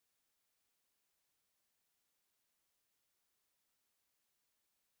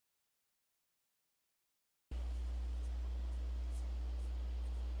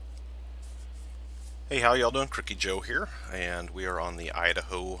Hey, how y'all doing? Crickey Joe here, and we are on the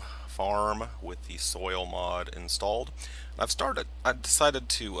Idaho farm with the SoilMod installed. I decided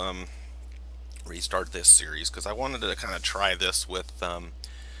to restart this series because I wanted to kind of try this with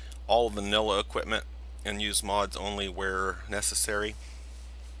all vanilla equipment and use mods only where necessary.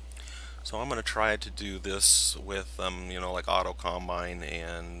 So I'm going to try to do this with, like Auto Combine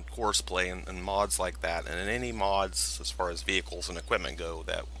and Courseplay and mods like that, and any mods as far as vehicles and equipment go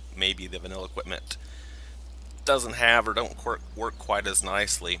that maybe the vanilla equipment doesn't have or don't work quite as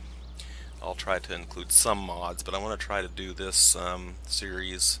nicely. I'll try to include some mods, but I want to try to do this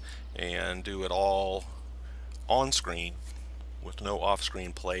series and do it all on screen with no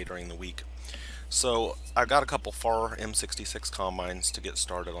off-screen play during the week. So I've got a couple FAR M66 combines to get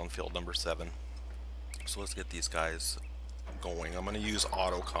started on field number 7. So let's get these guys going. I'm going to use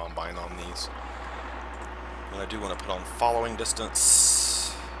Auto Combine on these. And I do want to put on following distance.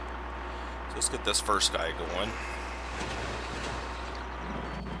 So let's get this first guy going.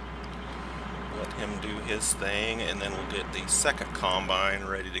 Let him do his thing, and then we'll get the second combine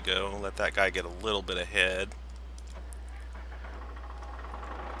ready to go. Let that guy get a little bit ahead.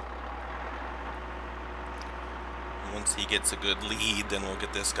 And once he gets a good lead, then we'll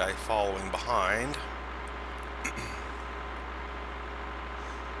get this guy following behind.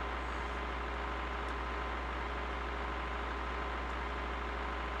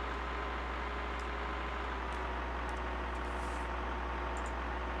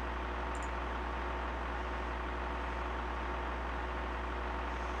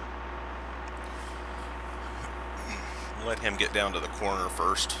 Let him get down to the corner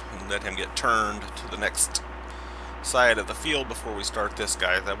first, and let him get turned to the next side of the field before we start this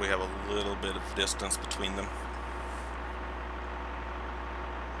guy. That we have a little bit of distance between them.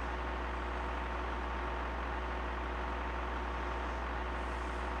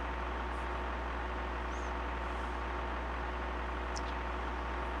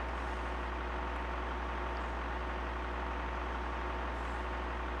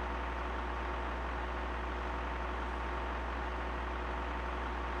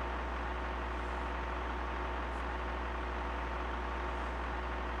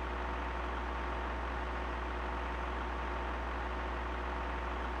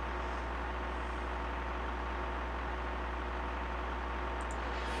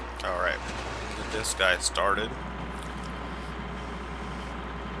 Alright, get this guy started.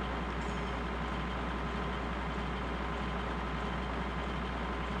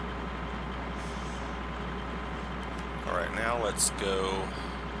 Alright, now let's go.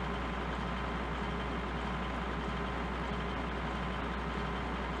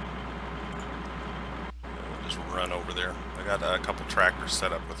 We'll just run over there. I got a couple tractors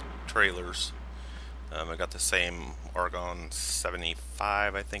set up with trailers. I got the same Argon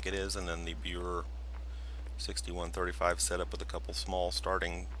 75, I think it is, and then the Buer 6135 set up with a couple small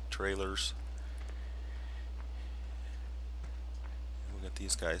starting trailers. We'll get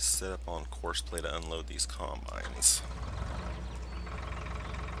these guys set up on Courseplay to unload these combines.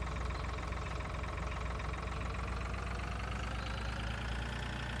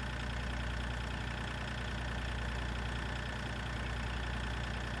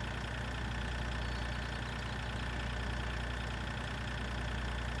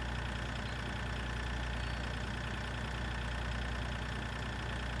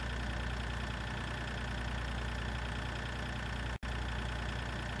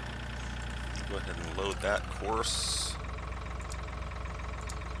 Go ahead and load that course.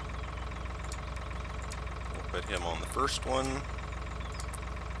 We'll put him on the first one.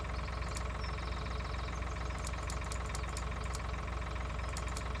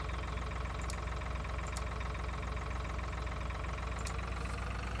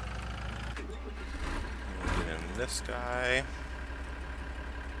 We'll get in this guy.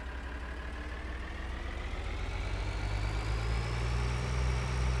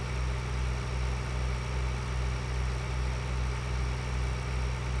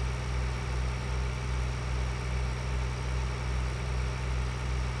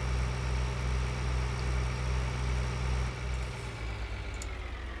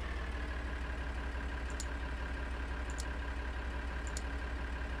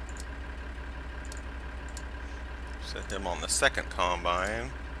 Set him on the second combine.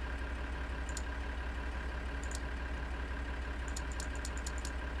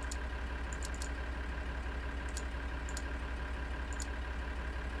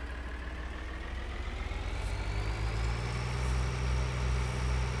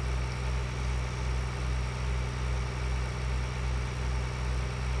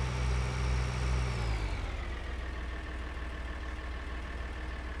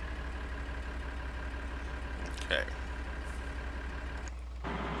 Okay.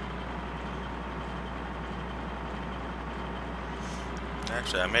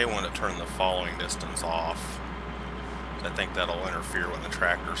 Actually, I may want to turn the following distance off. I think that'll interfere when the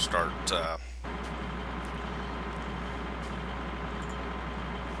tractors start just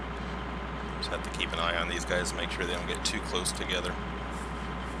have to keep an eye on these guys and make sure they don't get too close together.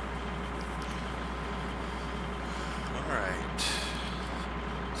 Alright.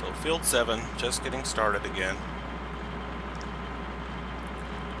 So field 7, just getting started again.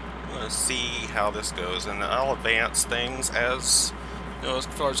 I'm going to see how this goes, and I'll advance things as, you know, as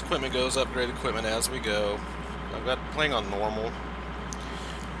far as equipment goes, upgrade equipment as we go. I've got playing on normal,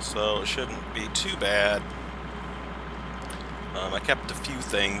 so it shouldn't be too bad. I kept a few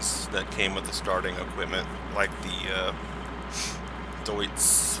things that came with the starting equipment, like the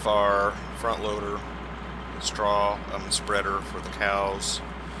Deutz Far front loader, straw spreader for the cows.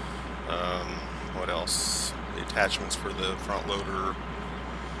 What else? The attachments for the front loader,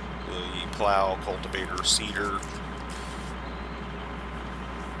 the plow, cultivator, seeder.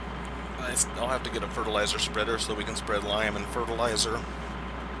 I'll have to get a fertilizer spreader so we can spread lime and fertilizer.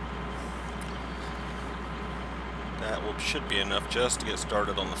 That should be enough just to get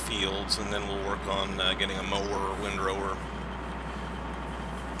started on the fields, and then we'll work on getting a mower or windrower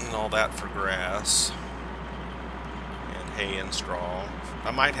and all that for grass and hay and straw.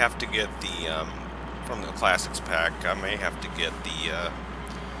 I might have to get the from the Classics pack, I may have to get the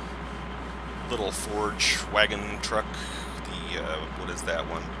little forge wagon truck, the what is that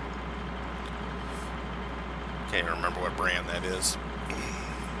one? Can't even remember what brand that is.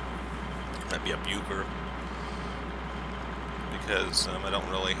 Might be a Bucher, because I don't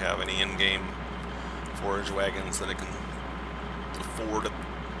really have any in-game forage wagons that I can afford at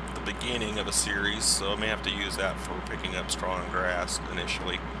the beginning of a series, so I may have to use that for picking up straw and grass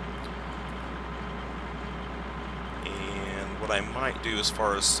initially. And what I might do as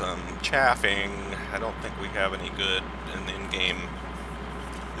far as chaffing, I don't think we have any good in-game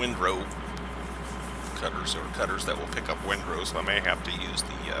windrow cutters, or cutters that will pick up windrows, so I may have to use the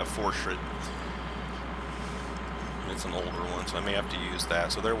Forshred. It's an older one, so I may have to use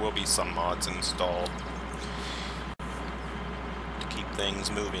that. So there will be some mods installed to keep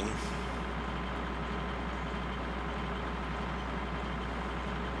things moving.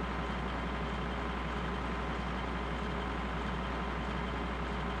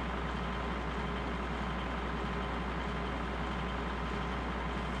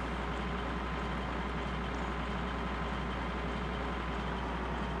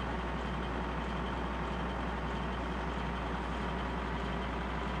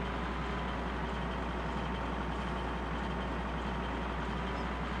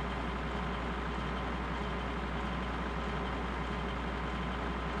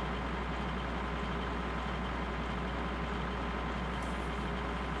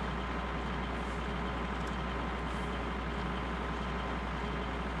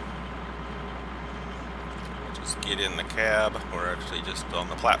 Get in the cab, or actually just on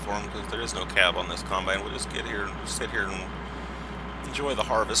the platform, because there is no cab on this combine. We'll just get here, sit here and enjoy the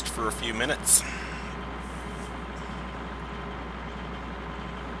harvest for a few minutes.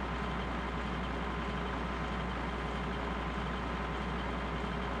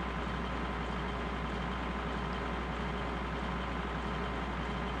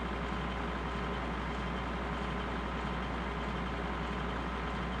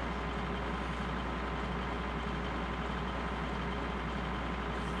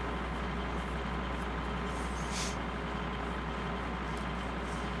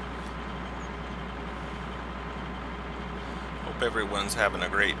 Everyone's having a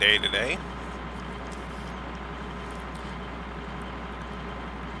great day today.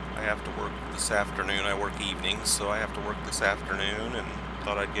 I have to work this afternoon. I work evenings, so I have to work this afternoon, and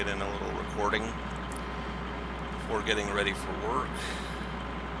thought I'd get in a little recording before getting ready for work.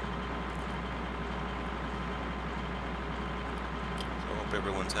 So I hope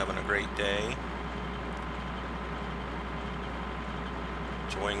everyone's having a great day.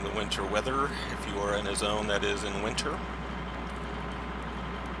 Enjoying the winter weather if you are in a zone that is in winter.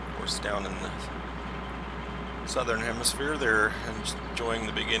 Down in the southern hemisphere, they're enjoying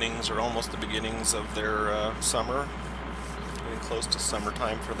the beginnings, or almost the beginnings, of their summer. Getting close to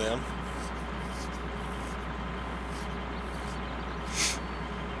summertime for them.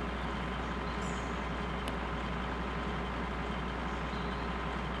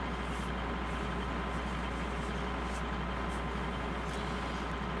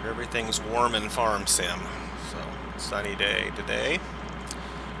 Everything's warm in Farm Sim, so sunny day today.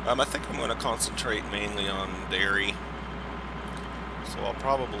 I think I'm going to concentrate mainly on dairy. So I'll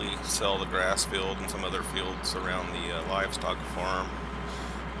probably sell the grass field and some other fields around the livestock farm.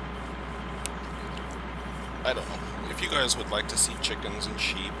 I don't know. If you guys would like to see chickens and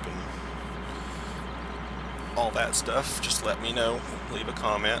sheep and all that stuff, just let me know. Leave a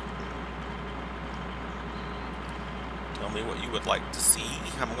comment. Tell me what you would like to see.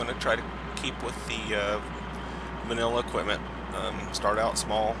 I'm going to try to keep with the vanilla equipment. Start out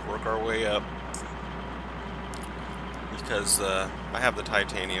small, work our way up. Because I have the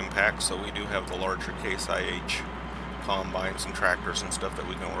titanium pack, so we do have the larger Case IH combines and tractors and stuff that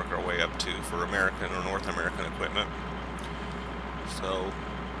we can work our way up to for American or North American equipment. So,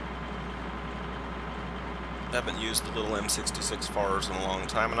 I haven't used the little M66 FARs in a long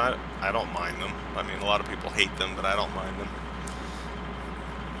time, and I don't mind them. I mean, a lot of people hate them, but I don't mind them.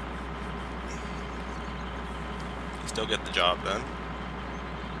 You still get the job done.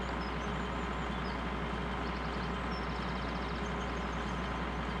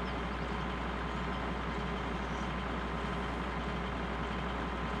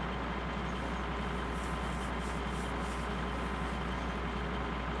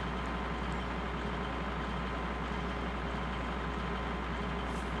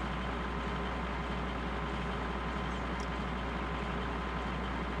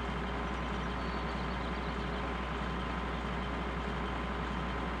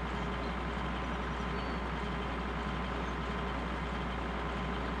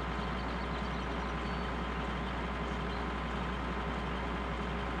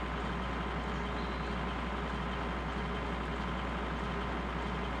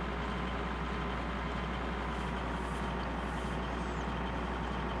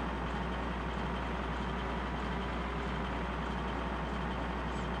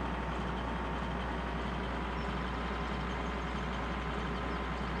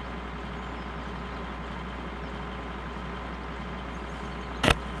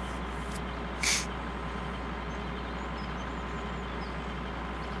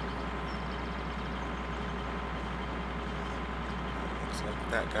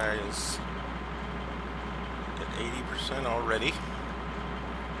 That guy is at 80% already.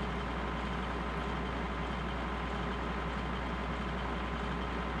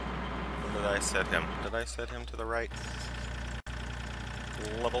 Where did I set him? Did I set him to the right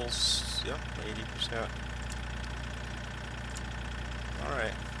levels? Yep, 80%.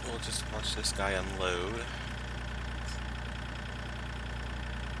 Alright, we'll just watch this guy unload.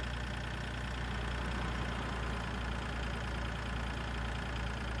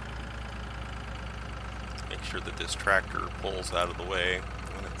 Make sure that this tractor pulls out of the way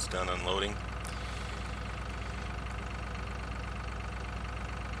when it's done unloading.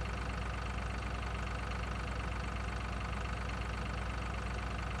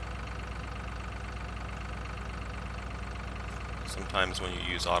 Sometimes when you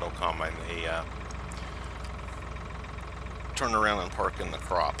use auto combine, they turn around and park in the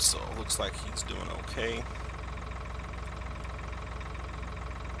crop, so it looks like he's doing okay.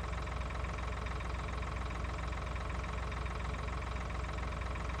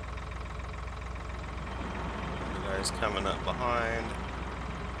 Coming up behind.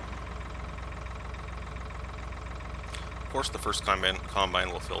 Of course, the first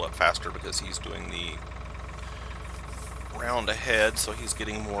combine will fill up faster because he's doing the round ahead, so he's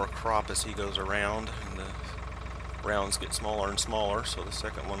getting more crop as he goes around, and the rounds get smaller and smaller, so the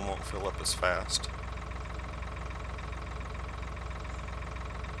second one won't fill up as fast.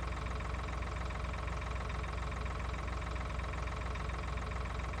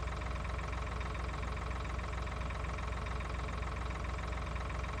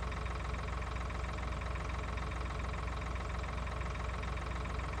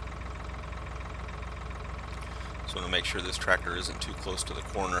 So I'm going to make sure this tractor isn't too close to the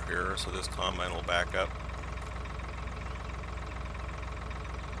corner here, so this combine will back up.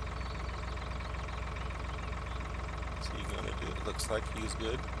 What's he going to do? It looks like he's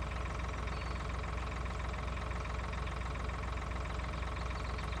good.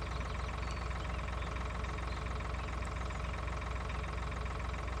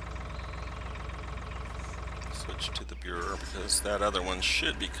 Switch to the Bureau because that other one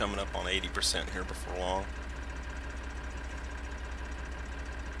should be coming up on 80% here before long.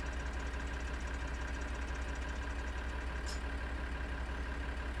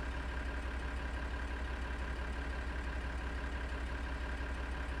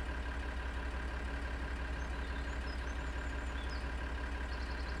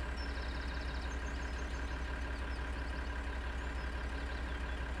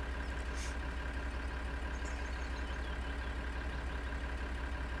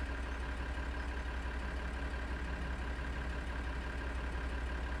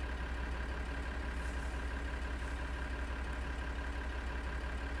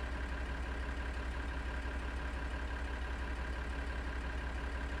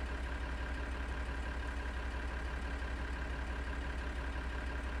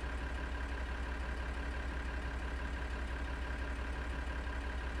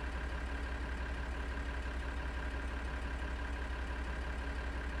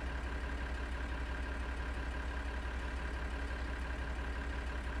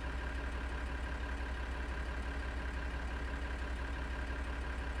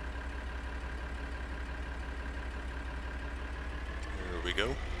 we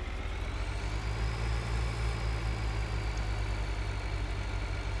go.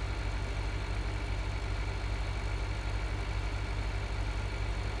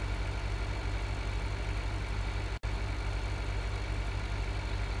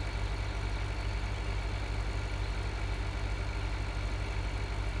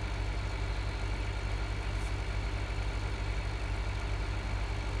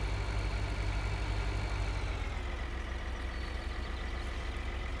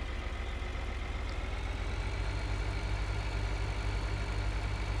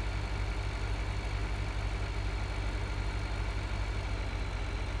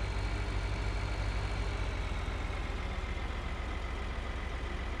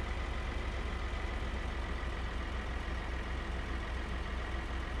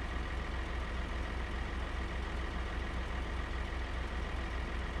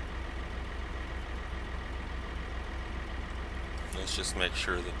 Let's just make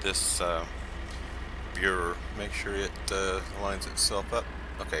sure that this viewer, make sure it lines itself up.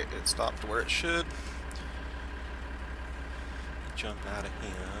 Okay, it stopped where it should. Jump out of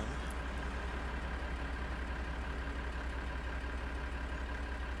him.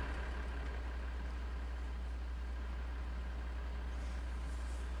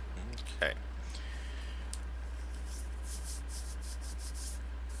 Okay.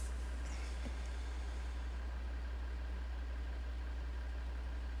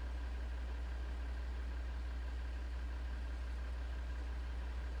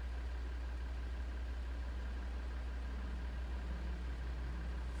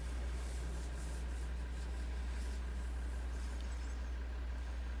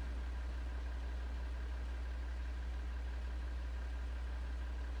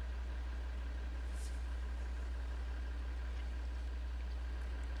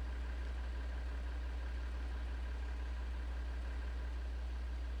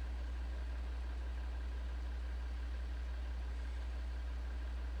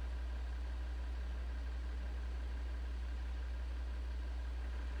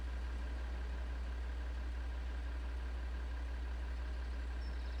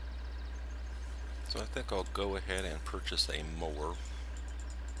 So I think I'll go ahead and purchase a mower.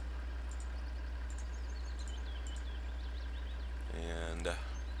 And I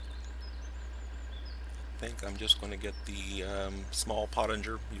think I'm just going to get the small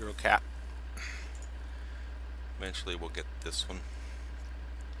Pottinger Eurocat. Eventually we'll get this one.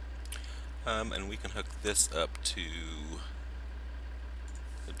 And we can hook this up to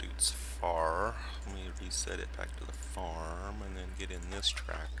the dude's farm. Let me reset it back to the farm and then get in this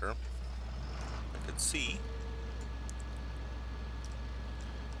tractor. I could see.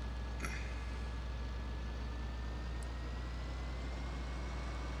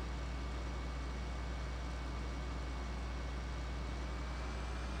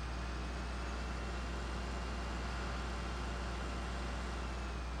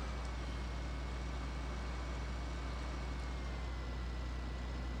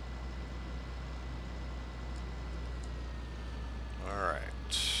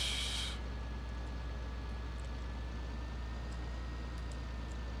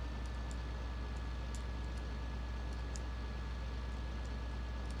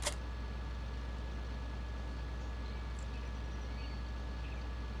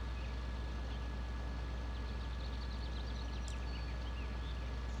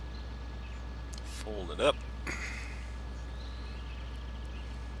 Fold it up.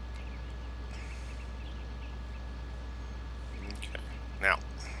 Okay, now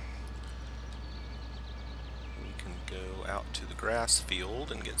we can go out to the grass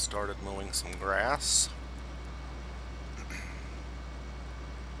field and get started mowing some grass.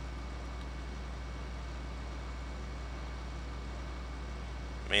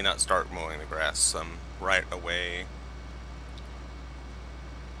 May not start mowing the grass right away.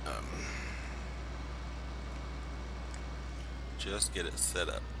 Just get it set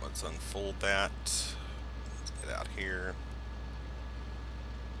up. Let's unfold that. Let's get out here.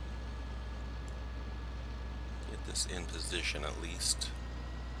 Get this in position at least.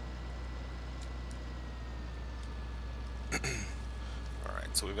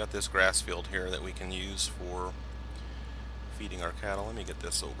 Alright, so we've got this grass field here that we can use for feeding our cattle. Let me get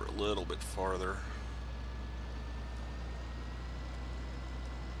this over a little bit farther.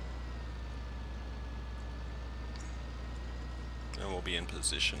 And we'll be in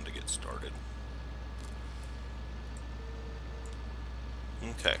position to get started.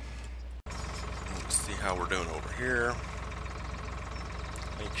 Okay. Let's see how we're doing over here.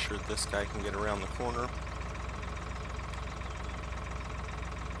 Make sure this guy can get around the corner.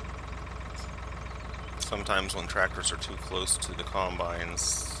 Sometimes when tractors are too close to the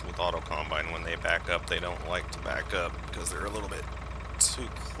combines with auto combine, when they back up, they don't like to back up because they're a little bit too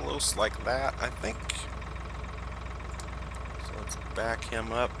close like that, I think. So let's back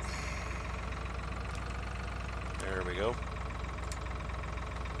him up. There we go.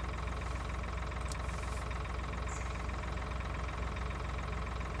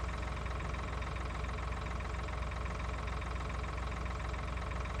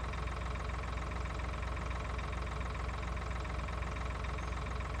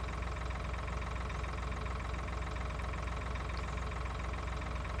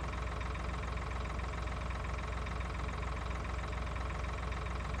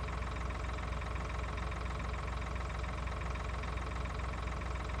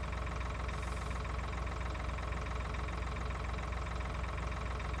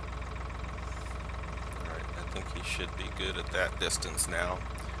 I think he should be good at that distance now.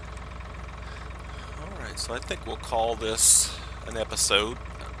 Alright, so I think we'll call this an episode.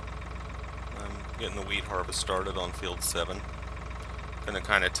 I'm getting the wheat harvest started on field 7. Going to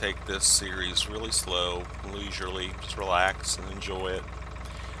kind of take this series really slow, leisurely, just relax and enjoy it.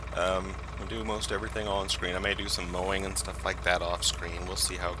 I'll do most everything on screen. I may do some mowing and stuff like that off screen. We'll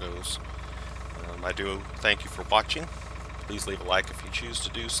see how it goes. I do thank you for watching. Please leave a like if you choose to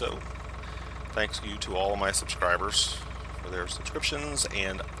do so. Thanks you to all of my subscribers for their subscriptions,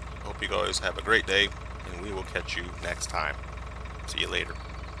 and hope you guys have a great day, and we will catch you next time. See you later.